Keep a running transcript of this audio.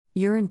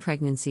Urine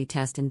pregnancy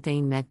test in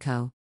Thane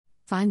Meddco.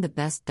 Find the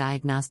best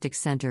diagnostic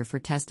center for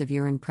test of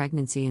urine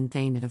pregnancy in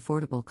Thane at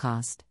affordable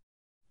cost.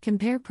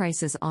 Compare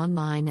prices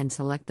online and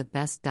select the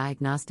best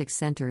diagnostic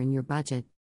center in your budget.